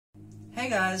Hey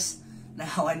guys!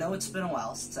 Now, I know it's been a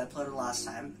while since I uploaded last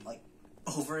time, like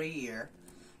over a year,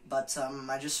 but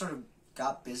I just sort of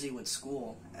got busy with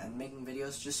school, and making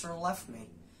videos just sort of left me.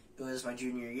 It was my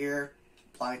junior year,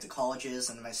 applying to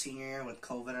colleges, and my senior year with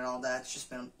COVID and all that. It's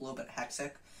just been a little bit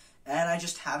hectic, and I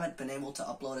just haven't been able to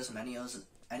upload as many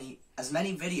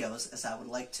videos as I would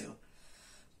like to.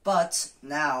 But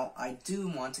now I do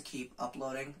want to keep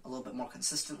uploading a little bit more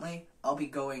consistently. I'll be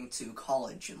going to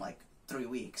college in like 3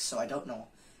 weeks, so I don't know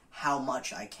how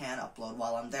much I can upload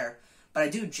while I'm there. But I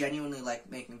do genuinely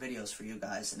like making videos for you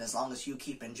guys, and as long as you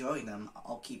keep enjoying them,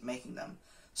 I'll keep making them.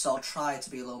 So I'll try to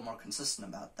be a little more consistent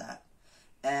about that.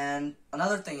 And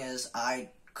another thing is,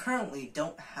 I currently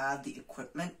don't have the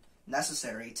equipment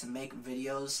necessary to make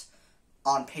videos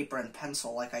on paper and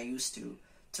pencil like I used to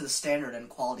the standard and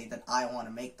quality that I want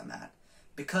to make them at.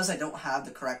 Because I don't have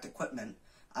the correct equipment,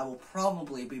 I will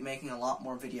probably be making a lot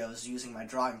more videos using my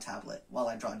drawing tablet while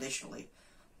I draw digitally.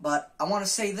 But I want to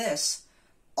say this,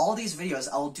 all these videos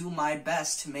I will do my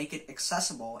best to make it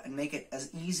accessible and make it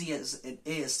as easy as it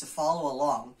is to follow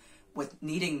along with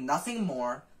needing nothing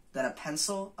more than a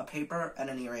pencil, a paper, and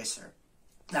an eraser.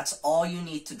 That's all you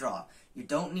need to draw. You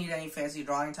don't need any fancy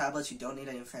drawing tablets, you don't need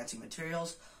any fancy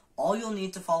materials. All you'll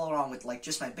need to follow along with, like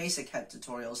just my basic head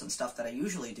tutorials and stuff that I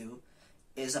usually do,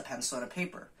 is a pencil and a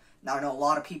paper. Now, I know a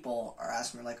lot of people are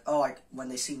asking me, like, oh, when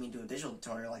they see me do a digital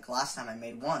tutorial, like last time I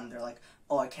made one, they're like,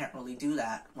 oh, I can't really do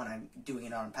that when I'm doing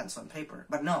it on pencil and paper.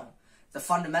 But no, the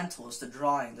fundamentals, the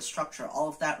drawing, the structure, all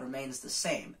of that remains the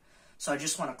same. So I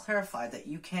just want to clarify that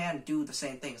you can do the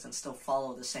same things and still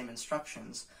follow the same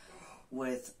instructions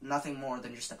with nothing more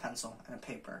than just a pencil and a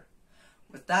paper.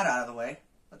 With that out of the way,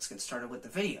 let's get started with the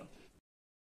video.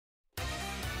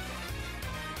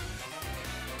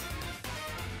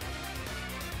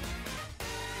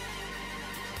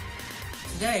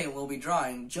 Today we'll be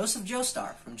drawing Joseph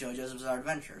Joestar from JoJo's Bizarre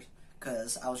Adventures,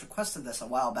 because I was requested this a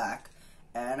while back,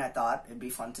 and I thought it'd be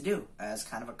fun to do as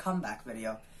kind of a comeback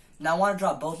video. Now I want to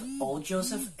draw both old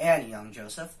Joseph and young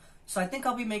Joseph, so I think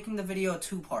I'll be making the video a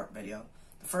two-part video.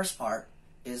 The first part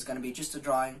is going to be just a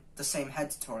drawing the same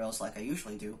head tutorials like I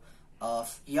usually do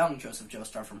of young Joseph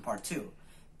Joestar from part 2.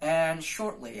 And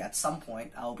shortly, at some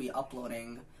point, I'll be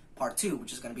uploading part 2,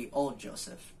 which is going to be old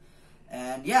Joseph.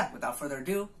 And yeah, without further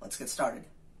ado, let's get started.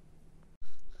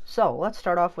 So, let's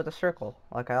start off with a circle,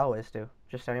 like I always do.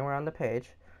 Just anywhere on the page,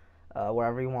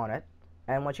 wherever you want it.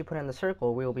 And once you put in the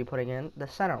circle, we will be putting in the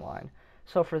center line.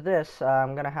 So for this,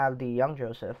 I'm going to have the young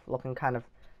Joseph looking kind of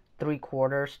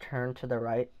 3/4 turned to the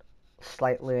right,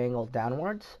 slightly angled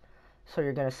downwards. So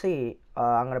you're going to see,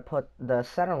 I'm going to put the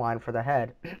center line for the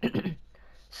head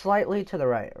slightly to the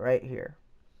right, right here.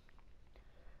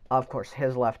 Of course,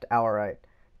 his left, our right.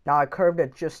 Now I curved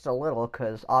it just a little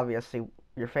because obviously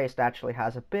your face actually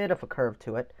has a bit of a curve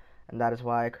to it, and that is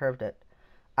why I curved it.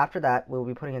 After that, we'll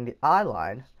be putting in the eye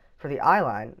line. For the eye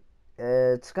line,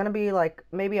 it's going to be like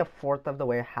maybe 1/4 of the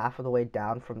way, half of the way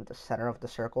down from the center of the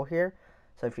circle here.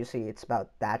 So if you see, it's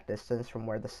about that distance from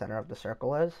where the center of the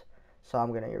circle is. So I'm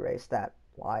going to erase that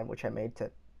line, which I made to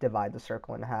divide the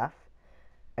circle in half.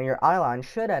 And your eye line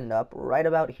should end up right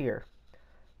about here.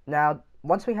 Now,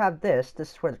 once we have this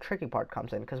is where the tricky part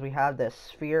comes in, because we have this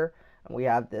sphere, and we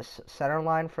have this center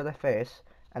line for the face,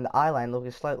 and the eye line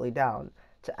looking slightly down.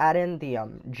 To add in the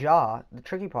jaw, the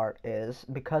tricky part is,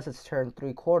 because it's turned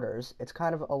 3/4, it's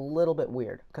kind of a little bit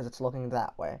weird, because it's looking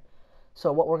that way.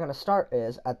 So what we're going to start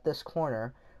is, at this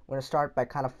corner, we're going to start by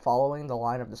kind of following the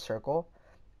line of the circle,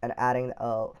 and adding,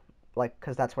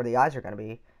 because that's where the eyes are going to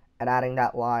be, and adding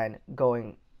that line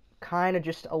going kind of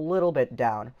just a little bit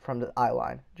down from the eye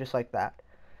line, just like that.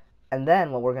 And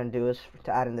then what we're going to do is,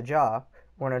 to add in the jaw,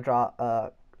 we're going to draw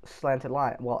a slanted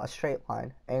line, well, a straight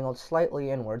line, angled slightly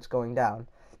inwards going down,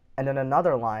 and then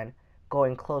another line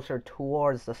going closer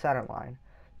towards the center line.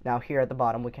 Now here at the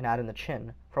bottom we can add in the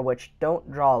chin, for which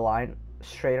don't draw a line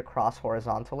straight across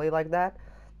horizontally like that,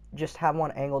 just have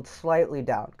one angled slightly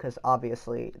down, because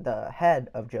obviously the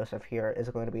head of Joseph here is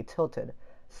going to be tilted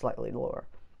slightly lower.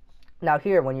 Now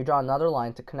here, when you draw another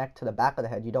line to connect to the back of the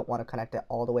head, you don't want to connect it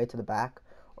all the way to the back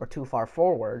or too far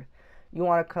forward. You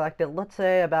want to connect it, let's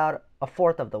say, about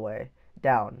 1/4 of the way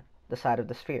down the side of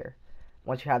the sphere.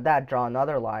 Once you have that, draw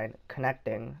another line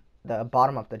connecting the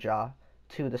bottom of the jaw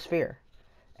to the sphere.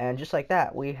 And just like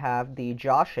that, we have the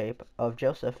jaw shape of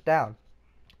Joseph down.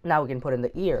 Now we can put in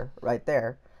the ear right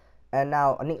there. And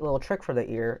now a neat little trick for the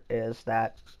ear is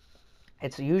that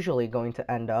it's usually going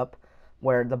to end up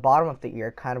where the bottom of the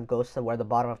ear kind of goes to where the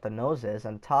bottom of the nose is,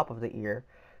 and the top of the ear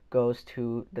goes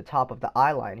to the top of the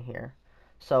eye line here.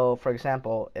 So, for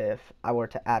example, if I were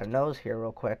to add a nose here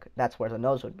real quick, that's where the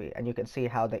nose would be. And you can see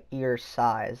how the ear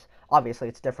size, obviously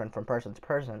it's different from person to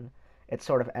person, it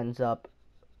sort of ends up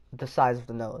the size of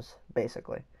the nose,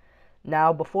 basically.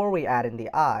 Now, before we add in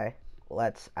the eye,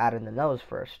 let's add in the nose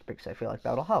first, because I feel like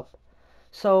that'll help.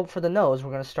 So, for the nose,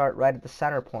 we're going to start right at the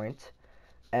center point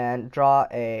and draw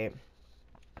a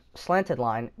slanted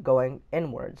line going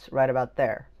inwards, right about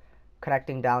there,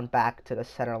 connecting down back to the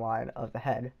center line of the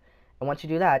head. And once you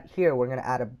do that, here we're going to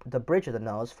add the bridge of the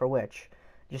nose, for which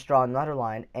just draw another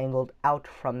line angled out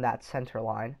from that center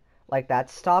line, like that,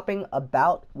 stopping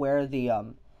about where the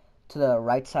to the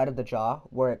right side of the jaw,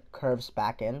 where it curves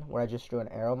back in, where I just drew an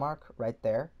arrow mark right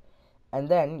there. And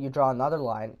then you draw another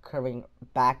line curving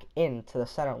back into the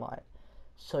center line.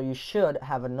 So you should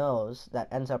have a nose that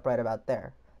ends up right about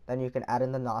there. Then you can add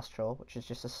in the nostril, which is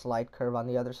just a slight curve on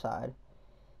the other side.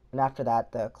 And after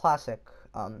that, the classic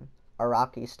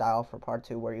Araki style for part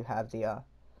 2, where you have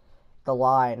the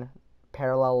line,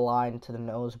 parallel line to the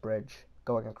nose bridge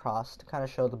going across to kind of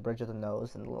show the bridge of the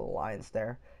nose and the little lines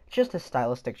there. It's just a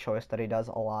stylistic choice that he does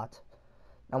a lot.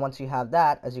 And once you have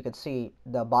that, as you can see,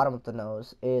 the bottom of the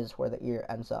nose is where the ear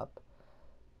ends up.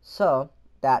 So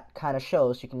that kind of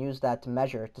shows, you can use that to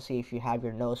measure to see if you have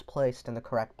your nose placed in the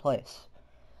correct place.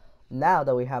 Now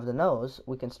that we have the nose,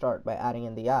 we can start by adding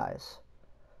in the eyes.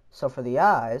 So for the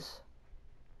eyes,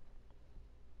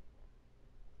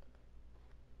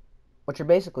 what you're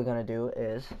basically going to do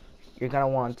is, you're going to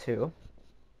want to,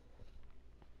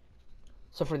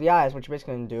 so for the eyes, what you're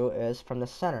basically going to do is, from the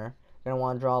center, you're going to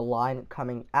want to draw a line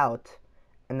coming out,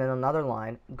 and then another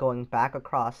line going back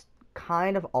across,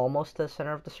 kind of almost to the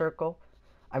center of the circle,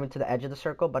 to the edge of the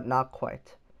circle, but not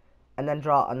quite. And then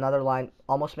draw another line,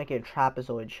 almost making a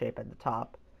trapezoid shape at the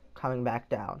top, coming back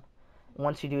down.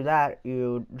 Once you do that,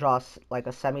 you draw like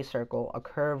a semicircle, a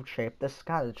curved shape. This is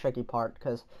kind of the tricky part,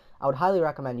 because I would highly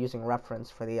recommend using reference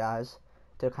for the eyes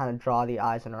to kind of draw the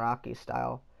eyes in Araki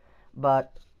style.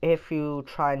 But if you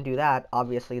try and do that,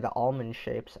 obviously the almond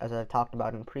shapes, as I've talked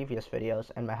about in previous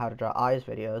videos and my how to draw eyes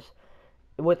videos,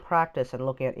 with practice and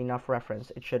looking at enough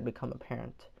reference, it should become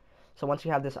apparent. So once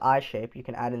you have this eye shape, you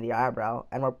can add in the eyebrow,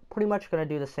 and we're pretty much going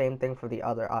to do the same thing for the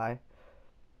other eye.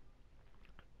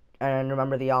 And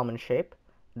remember the almond shape,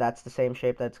 that's the same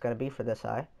shape that's going to be for this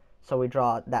eye. So we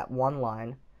draw that one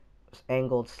line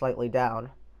angled slightly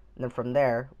down, and then from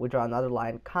there we draw another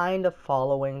line kind of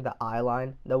following the eye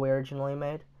line that we originally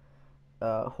made,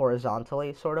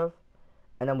 horizontally sort of,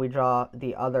 and then we draw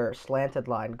the other slanted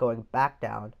line going back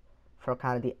down for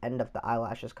kind of the end of the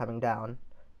eyelashes coming down,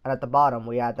 and at the bottom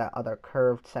we add that other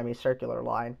curved semicircular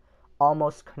line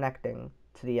almost connecting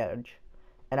to the edge.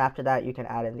 And after that you can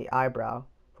add in the eyebrow,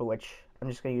 for which I'm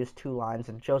just going to use 2 lines,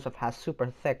 and Joseph has super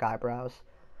thick eyebrows,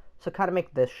 so kind of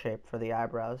make this shape for the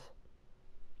eyebrows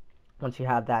once you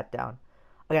have that down.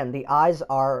 Again, the eyes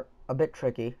are a bit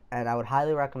tricky, and I would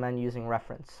highly recommend using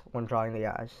reference when drawing the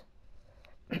eyes.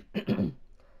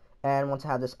 And once I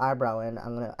have this eyebrow in,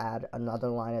 I'm going to add another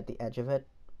line at the edge of it,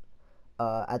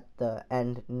 at the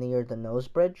end near the nose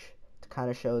bridge, to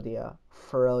kind of show the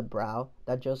furrowed brow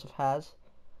that Joseph has.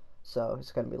 So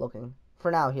he's going to be looking, for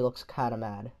now he looks kind of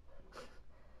mad.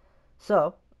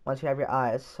 So once you have your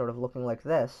eyes sort of looking like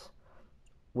this,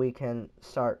 we can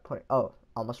start putting, oh,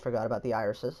 almost forgot about the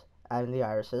irises. Adding the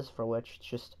irises, for which it's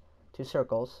just 2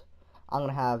 circles. I'm going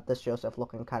to have this Joseph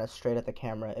looking kind of straight at the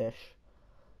camera-ish.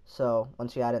 So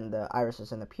once you add in the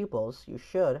irises and the pupils, you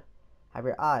should have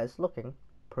your eyes looking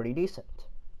pretty decent.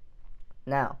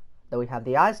 Now that we have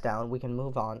the eyes down, we can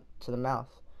move on to the mouth.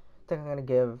 I think I'm going to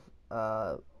give,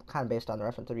 kind of based on the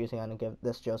reference I'm using, I'm going to give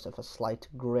this Joseph a slight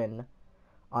grin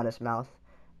on his mouth.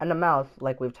 And the mouth,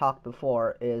 like we've talked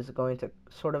before, is going to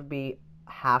sort of be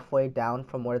halfway down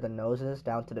from where the nose is,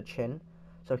 down to the chin.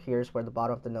 So here's where the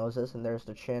bottom of the nose is, and there's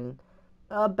the chin,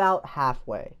 about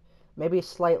halfway. Maybe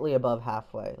slightly above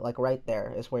halfway, like right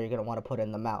there is where you're going to want to put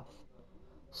in the mouth.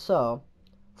 So,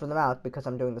 for the mouth, because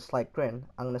I'm doing the slight grin,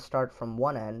 I'm going to start from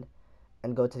one end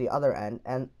and go to the other end.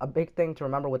 And a big thing to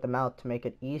remember with the mouth to make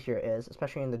it easier is,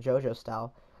 especially in the JoJo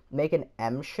style, make an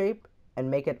M shape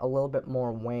and make it a little bit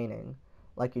more waning,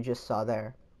 like you just saw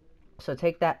there. So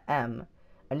take that M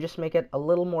and just make it a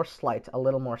little more slight, a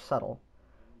little more subtle.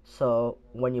 So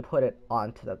when you put it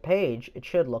onto the page, it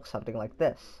should look something like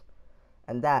this.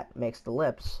 And that makes the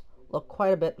lips look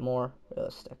quite a bit more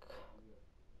realistic.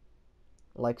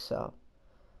 Like so.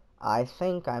 I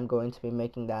think I'm going to be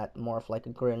making that more of like a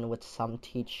grin with some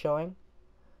teeth showing,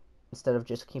 instead of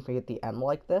just keeping it the M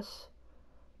like this.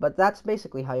 But that's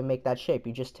basically how you make that shape.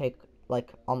 You just take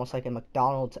like almost like a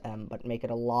McDonald's M, but make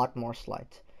it a lot more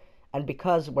slight. And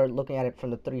because we're looking at it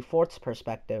from the 3/4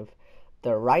 perspective,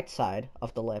 the right side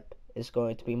of the lip is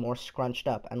going to be more scrunched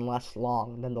up and less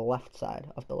long than the left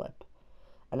side of the lip.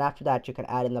 And after that, you can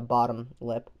add in the bottom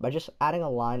lip by just adding a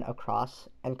line across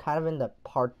and kind of in the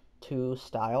part 2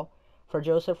 style for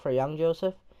Joseph, for young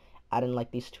Joseph, add in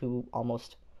like these two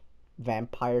almost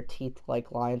vampire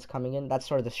teeth-like lines coming in. That's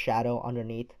sort of the shadow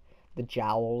underneath the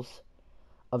jowls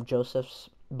of Joseph's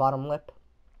bottom lip,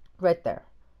 right there.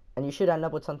 And you should end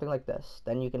up with something like this.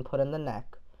 Then you can put in the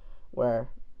neck, where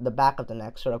the back of the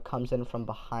neck sort of comes in from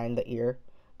behind the ear,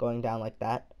 going down like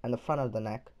that, and the front of the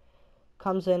neck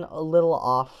comes in a little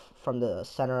off from the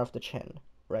center of the chin,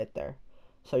 right there.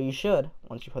 So you should,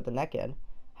 once you put the neck in,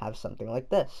 have something like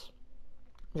this.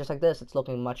 Just like this, it's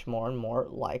looking much more and more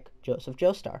like Joseph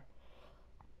Joestar.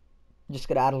 Just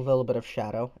gonna add a little bit of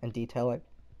shadow and detailing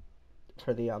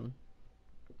for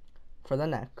the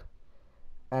neck.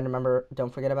 And remember,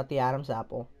 don't forget about the Adam's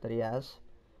apple that he has,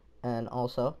 and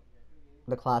also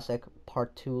the classic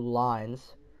part 2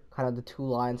 lines, kind of the two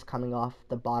lines coming off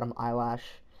the bottom eyelash,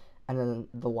 and then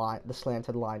the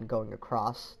slanted line going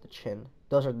across the chin.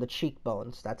 Those are the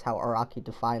cheekbones. That's how Araki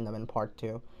defined them in part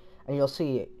 2. And you'll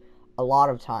see a lot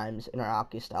of times in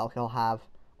Araki style, he'll have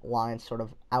lines sort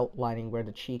of outlining where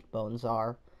the cheekbones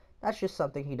are. That's just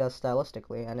something he does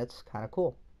stylistically, and it's kind of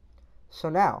cool. So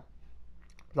now,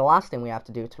 the last thing we have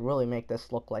to do to really make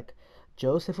this look like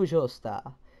Joseph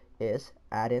Joestar is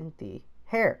add in the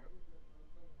hair.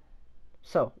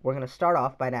 So we're going to start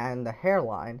off by adding the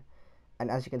hairline, and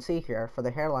as you can see here, for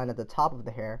the hairline at the top of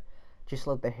the hair, just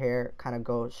let the hair kind of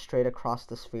go straight across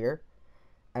the sphere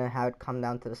and have it come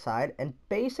down to the side. And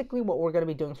basically what we're going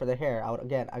to be doing for the hair,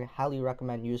 I highly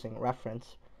recommend using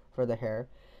reference for the hair,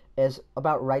 is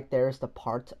about right there is the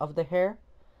part of the hair.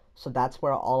 So that's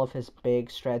where all of his big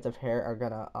strands of hair are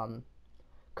going to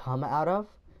come out of.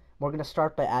 We're going to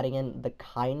start by adding in the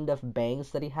kind of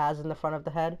bangs that he has in the front of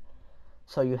the head.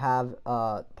 So you have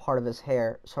part of his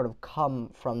hair sort of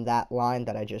come from that line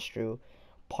that I just drew,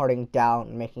 parting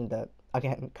down, making the,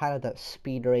 again, kind of the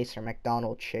Speed Racer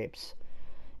McDonald's shapes.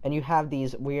 And you have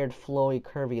these weird flowy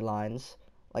curvy lines,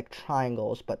 like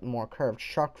triangles, but more curved,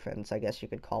 shark fins, I guess you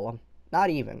could call them.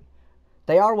 Not even.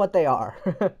 They are what they are.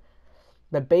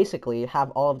 But basically, you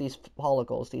have all of these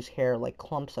follicles, these hair, like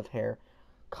clumps of hair,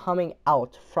 coming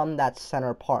out from that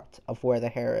center part of where the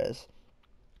hair is.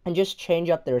 And just change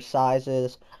up their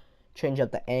sizes, change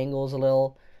up the angles a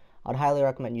little. I'd highly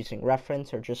recommend using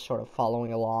reference or just sort of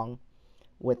following along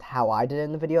with how I did it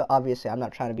in the video. Obviously, I'm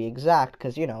not trying to be exact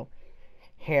because, you know,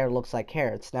 hair looks like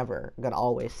hair. It's never going to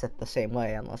always sit the same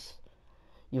way unless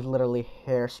you've literally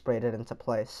hairsprayed it into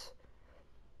place.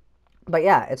 But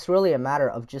yeah, it's really a matter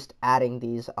of just adding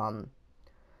these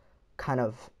kind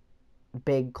of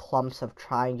big clumps of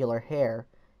triangular hair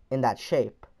in that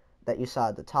shape that you saw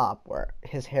at the top, where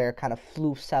his hair kind of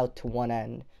floofs out to one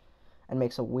end and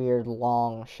makes a weird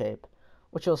long shape,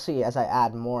 which you'll see as I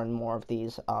add more and more of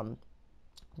these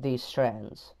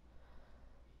strands.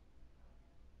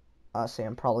 See,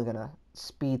 I'm probably gonna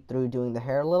speed through doing the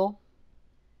hair a little,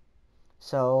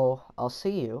 so I'll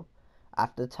see you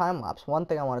after the time lapse. One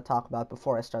thing I want to talk about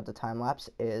before I start the time lapse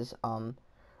is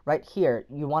right here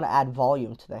you want to add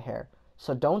volume to the hair.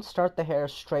 So don't start the hair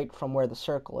straight from where the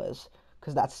circle is,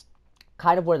 because that's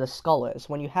kind of where the skull is.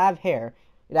 When you have hair,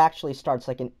 it actually starts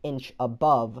like an inch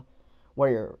above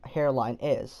where your hairline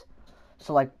is.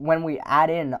 So like when we add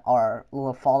in our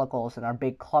little follicles and our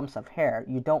big clumps of hair,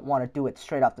 you don't want to do it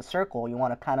straight off the circle. You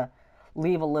want to kind of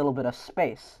leave a little bit of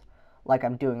space, like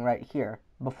I'm doing right here,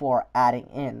 before adding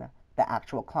in the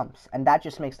actual clumps. And that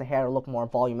just makes the hair look more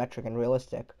volumetric and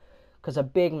realistic. Because a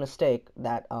big mistake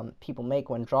that people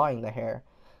make when drawing the hair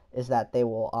is that they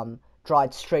will draw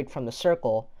it straight from the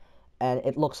circle, and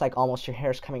it looks like almost your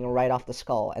hair is coming right off the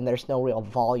skull, and there's no real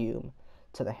volume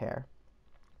to the hair.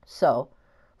 So,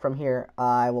 from here,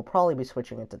 I will probably be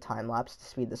switching it to time-lapse to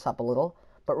speed this up a little,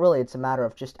 but really it's a matter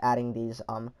of just adding these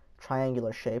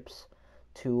triangular shapes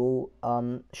to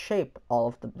shape all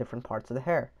of the different parts of the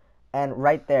hair. And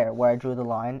right there, where I drew the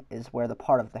line, is where the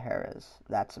part of the hair is.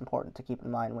 That's important to keep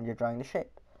in mind when you're drawing the shape.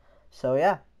 So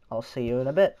yeah, I'll see you in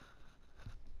a bit.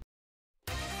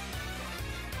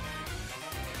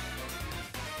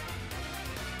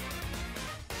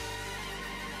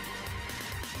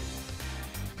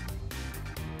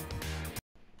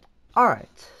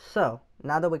 Alright, so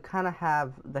now that we kind of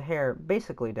have the hair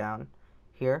basically down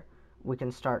here, we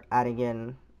can start adding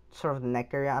in sort of the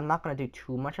neck area. I'm not going to do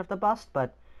too much of the bust,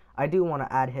 but I do want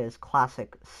to add his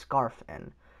classic scarf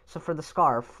in. So for the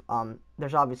scarf,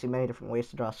 there's obviously many different ways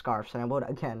to draw scarves,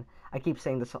 and I keep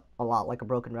saying this a lot like a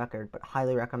broken record, but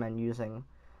highly recommend using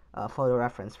photo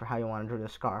reference for how you want to draw the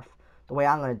scarf. The way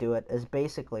I'm going to do it is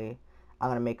basically I'm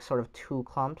going to make sort of 2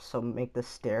 clumps, so make the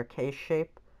staircase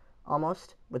shape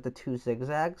almost with the 2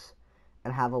 zigzags,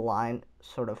 and have a line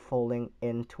sort of folding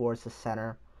in towards the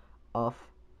center of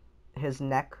his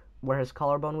neck where his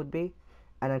collarbone would be,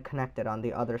 and then connect it on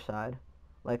the other side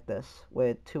like this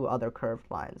with 2 other curved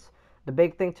lines. The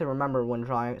big thing to remember when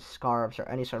drawing scarves or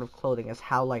any sort of clothing is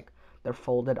how like they're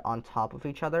folded on top of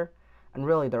each other, and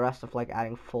really the rest of like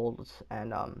adding folds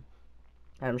and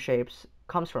shapes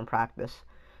comes from practice.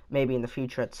 Maybe in the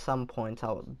future at some point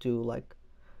I'll do like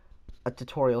a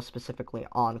tutorial specifically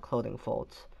on clothing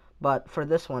folds. But for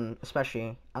this one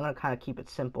especially, I'm going to kind of keep it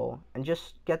simple and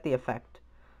just get the effect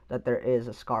that there is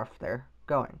a scarf there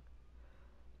going.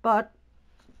 But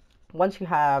once you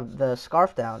have the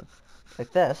scarf down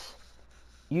like this,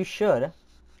 you should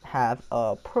have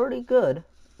a pretty good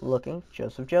looking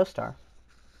Joseph Joestar.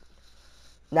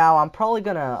 Now I'm probably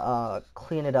gonna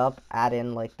clean it up, add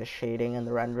in like the shading and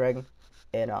the rendering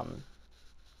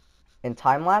in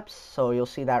time lapse, so you'll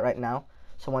see that right now.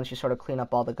 So once you sort of clean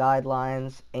up all the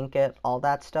guidelines, ink it, all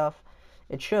that stuff,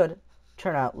 it should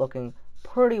turn out looking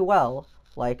pretty well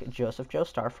like Joseph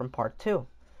Joestar from part 2,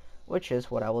 which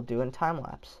is what I will do in time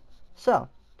lapse. So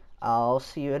I'll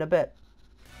see you in a bit.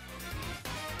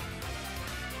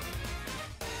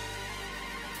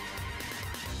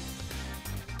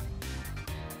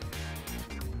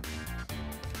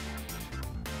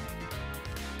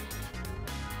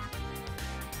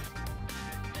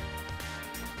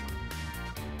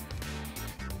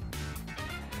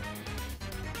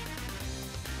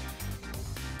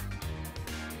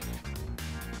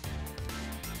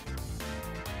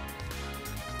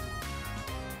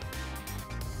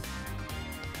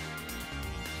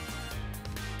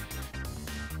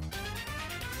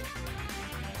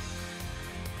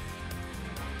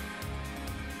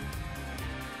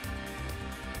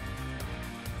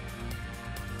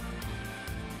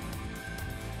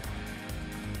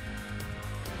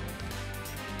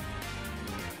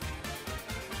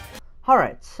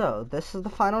 Alright, so this is the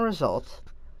final result.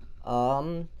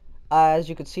 As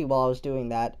you could see while I was doing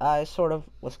that, I sort of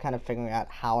was kind of figuring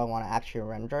out how I want to actually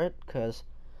render it, because,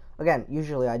 again,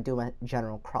 usually I do my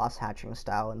general cross-hatching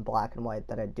style in black and white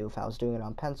that I'd do if I was doing it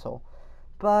on pencil,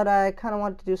 but I kind of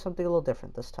wanted to do something a little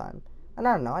different this time. And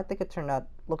I don't know, I think it turned out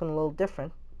looking a little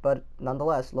different, but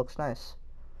nonetheless, looks nice.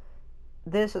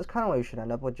 This is kind of what you should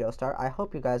end up with Joestar. I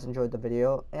hope you guys enjoyed the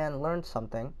video and learned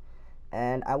something.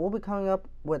 And I will be coming up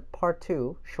with part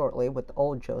 2 shortly with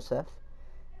old Joseph.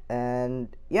 And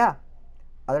yeah,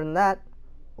 other than that,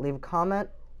 leave a comment,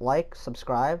 like,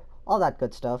 subscribe, all that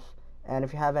good stuff. And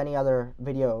if you have any other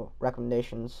video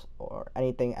recommendations or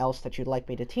anything else that you'd like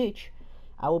me to teach,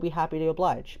 I will be happy to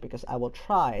oblige, because I will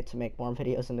try to make more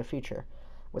videos in the future.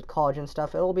 With college and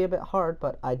stuff, it'll be a bit hard,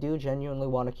 but I do genuinely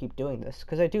want to keep doing this,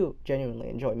 because I do genuinely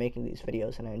enjoy making these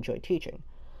videos and I enjoy teaching.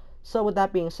 So with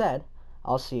that being said,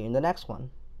 I'll see you in the next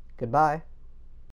one. Goodbye.